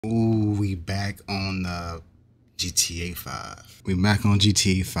Ooh, we back on GTA 5. We back on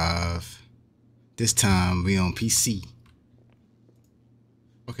GTA 5. This time we on PC.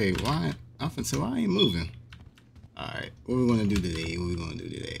 Okay, why? I'm finna say, why I ain't moving? Alright, what we gonna do today?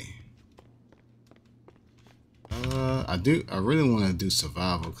 I really wanna do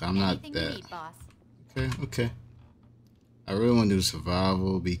survival, cause I'm not that. Need, boss. Okay. I really wanna do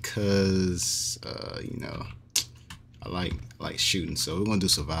survival because, you know, I like shooting, so we're gonna do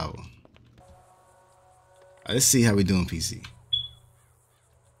survival. Let's see how we do on PC.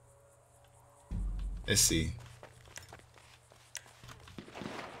 Let's see.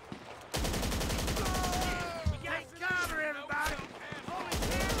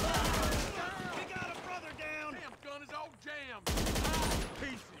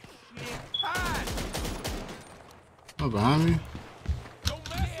 Oh, behind me? Don't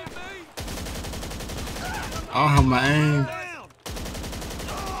mess with me. I don't have my aim.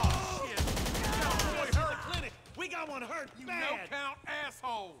 We got one hurt, you no-count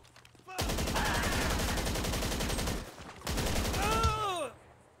asshole.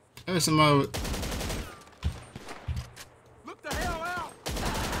 There's somebody. Look the hell out.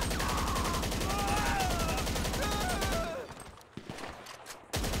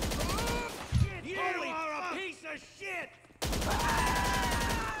 You are a piece of shit.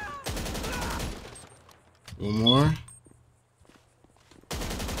 One more.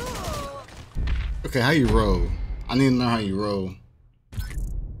 Okay, how you roll? I need to know how you roll.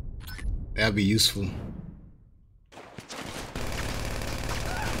 That'd be useful.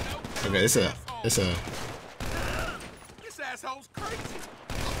 Okay, it's a. This asshole's crazy.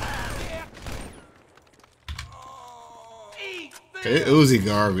 Okay, Uzi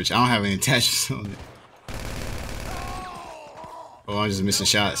garbage. I don't have any attachments on it. Oh, I'm just missing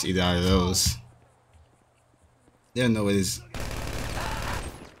shots either out of those. They don't know what it is.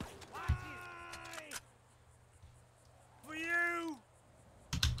 For you.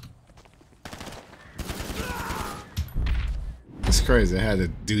 It's crazy. I had to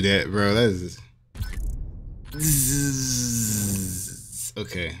do that, bro. That is.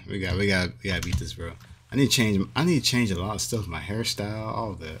 Okay, we gotta beat this, bro. I need to change a lot of stuff. My hairstyle,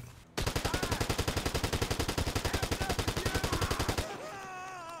 all of that.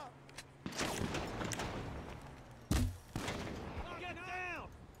 Get down.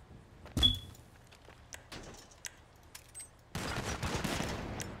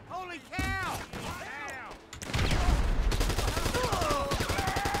 Holy cow. Down.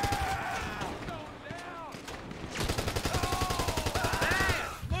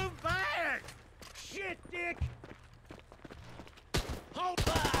 Move back. Shit, Dick. Hold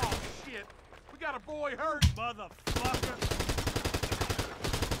on. Shit. We got a boy hurt, motherfucker.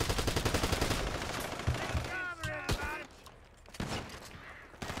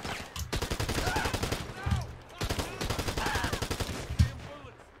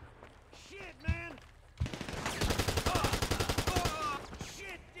 Shit, man.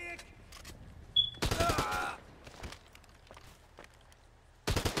 Shit, Dick.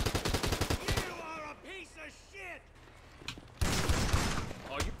 You are a piece of shit.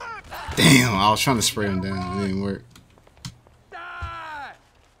 Oh, you Damn, I was trying to spray him down. It didn't work. die.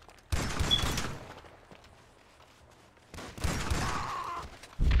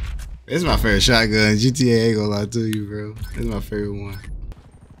 This is my favorite shotgun. GTA ain't gonna lie to you, bro. This is my favorite one.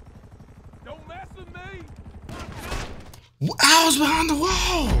 Don't mess with me. I was behind the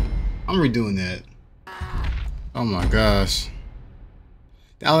wall. I'm redoing that. Oh my gosh.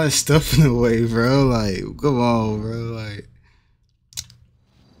 All that stuff in the way, bro. Like, come on, bro. Like,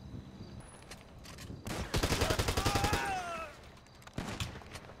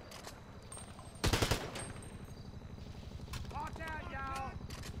 Watch out, y'all.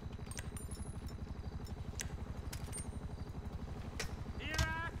 Here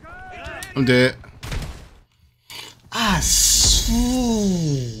I come. I'm dead.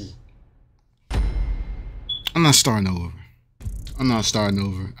 I'm not starting over. I'm not starting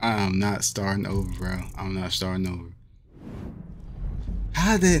over. I am not starting over, bro. I'm not starting over.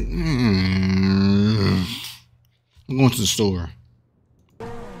 How did? I'm going to the store.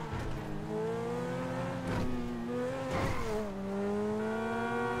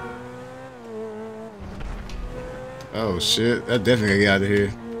 Oh shit! That definitely gotta get out of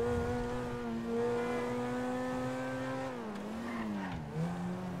here.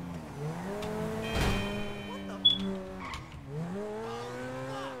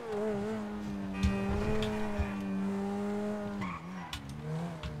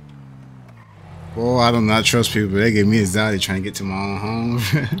 Boy, I do not trust people. They give me anxiety trying to get to my own home.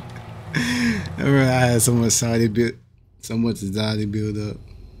 I remember I had so much anxiety build up.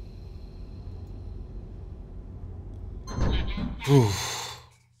 Whew.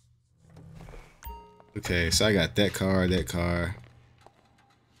 Okay, so I got that car, that car.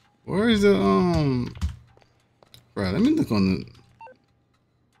 Where's the bro, let me look on the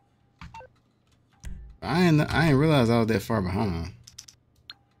I ain't realize I was that far behind.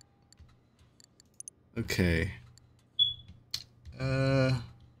 Okay. Can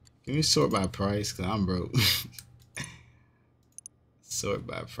we sort by price? Cause I'm broke. Sort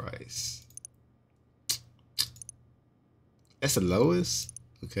by price. That's the lowest?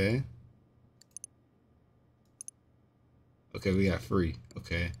 Okay. Okay, we got free.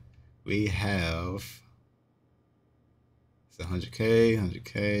 Okay. We have it's 100K,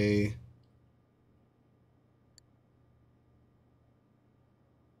 100K.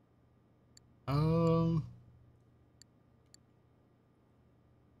 Um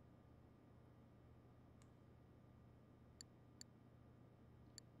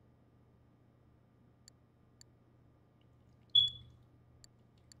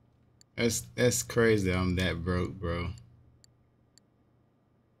that's crazy that I'm that broke, bro.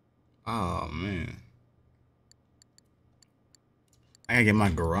 Oh man. I gotta get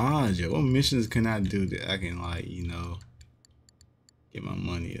my garage up. What missions can I do that I can, like, you know, get my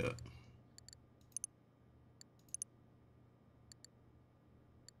money up?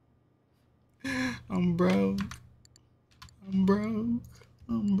 I'm broke. I'm broke.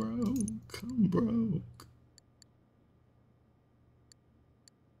 I'm broke. I'm broke.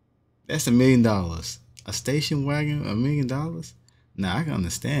 That's $1 million. A station wagon, $1 million? Nah, I can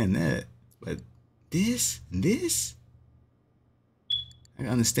understand that. But this, I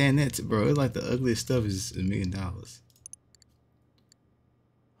can understand that too, bro. It's like the ugliest stuff is $1 million.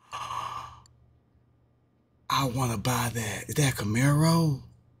 I want to buy that. Is that Camaro?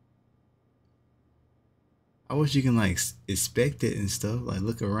 I wish you can, like, inspect it and stuff, like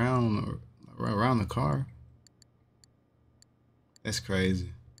look around or around the car. That's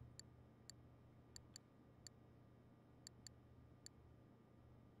crazy.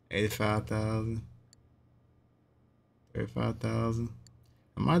 $85,000, $35,000.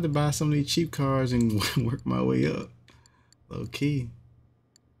 I might have to buy some of these cheap cars and work my way up, low key.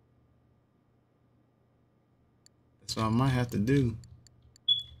 That's what I might have to do.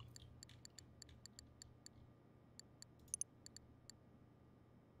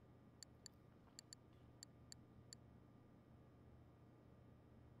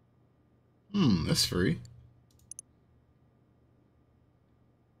 That's free.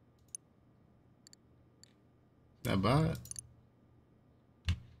 Did I buy it?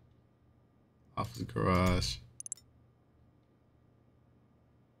 Office garage.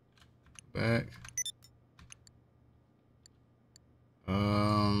 Back.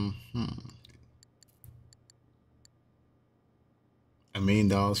 $1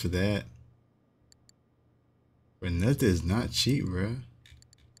 million for that. But nothing is not cheap, bro.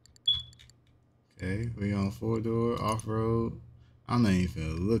 Okay, we on 4-door off-road. I'm not even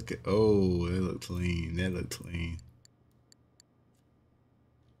gonna look at. Oh, that look clean. That look clean.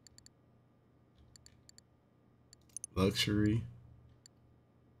 Luxury.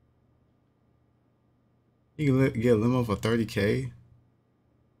 You can get a limo for 30K.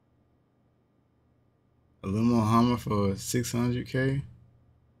 A limo Hummer for 600K.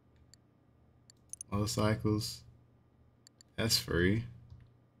 Motorcycles. That's free.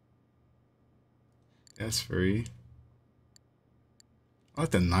 That's free. I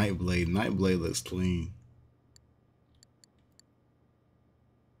like the Nightblade. Nightblade looks clean.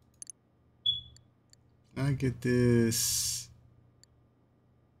 I get this.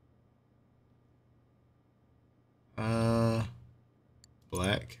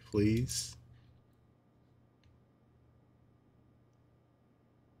 Black, please.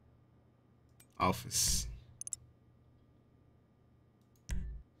 Office.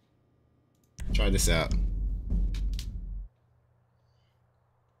 Try this out.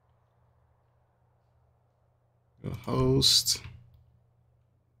 Host.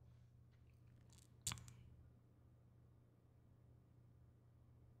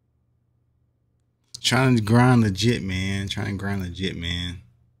 Trying to grind legit, man. Trying to grind legit, man.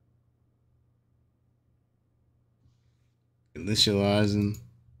 Initializing.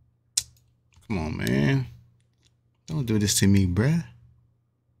 Come on, man. Don't do this to me, bruh.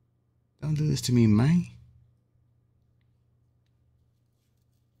 Don't do this to me, man.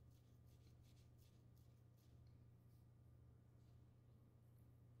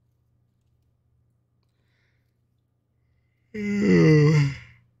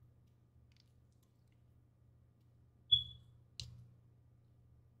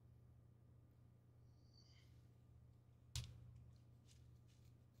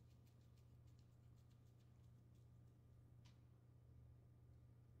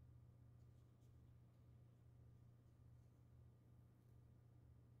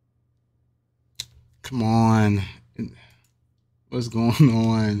 Come on. What's going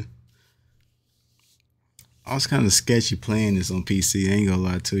on? I was kind of sketchy playing this on PC. I ain't gonna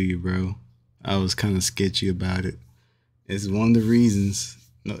lie to you, bro. I was kind of sketchy about it. It's one of the reasons.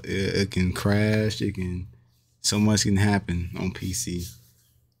 It can crash. So much can happen on PC.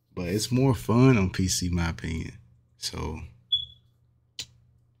 But it's more fun on PC, in my opinion. So,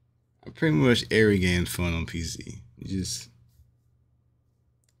 pretty much every game's fun on PC.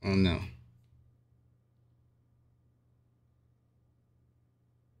 I don't know.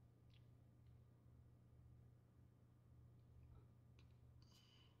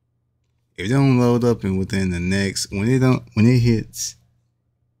 If it don't load up and within the next, when it hits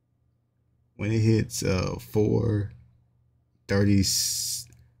 4:37, when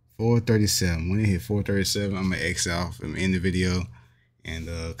it hit 4:37, I'm gonna X off and end the video, and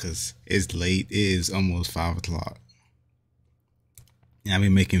cause it's late, it is almost 5 o'clock. And I've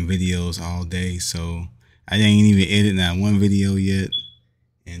been making videos all day, so I ain't even edit not one video yet,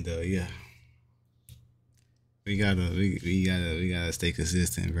 and yeah, we gotta stay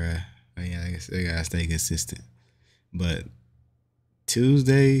consistent, bruh. We gotta stay consistent. But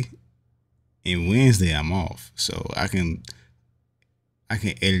Tuesday and Wednesday I'm off, so I can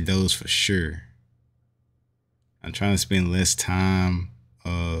edit those for sure. I'm trying to spend less time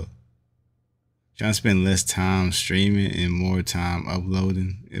streaming and more time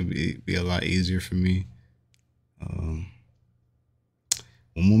uploading. It'll be a lot easier for me. One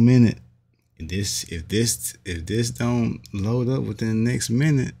more minute. If this don't load up within the next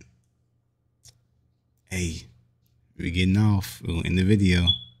minute, hey, we getting off. We'll end the video.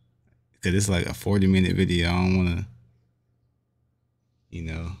 Cause it's like a 40-minute video. I don't wanna,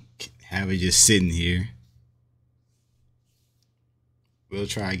 have it just sitting here. We'll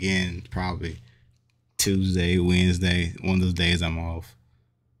try again probably Tuesday, Wednesday, one of those days I'm off,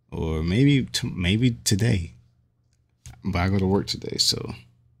 or maybe today. But I go to work today, so.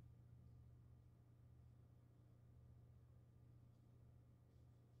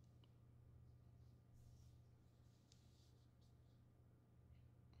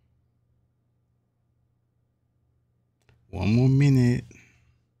 One more minute.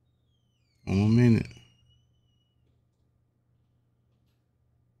 One more minute.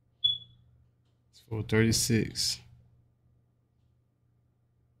 It's 4:36.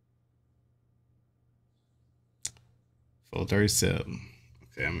 4:37.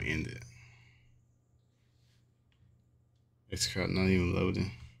 Okay, I'm gonna end it. It's crap not even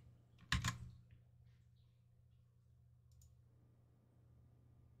loading.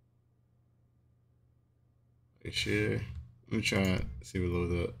 Make sure. Let me try it. See if it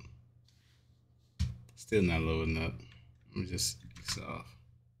load up. Still not loading up. Let me just X off.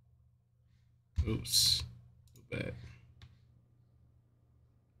 Oops. Go back.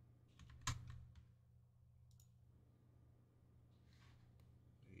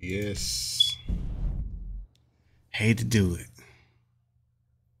 Yes. Hate to do it.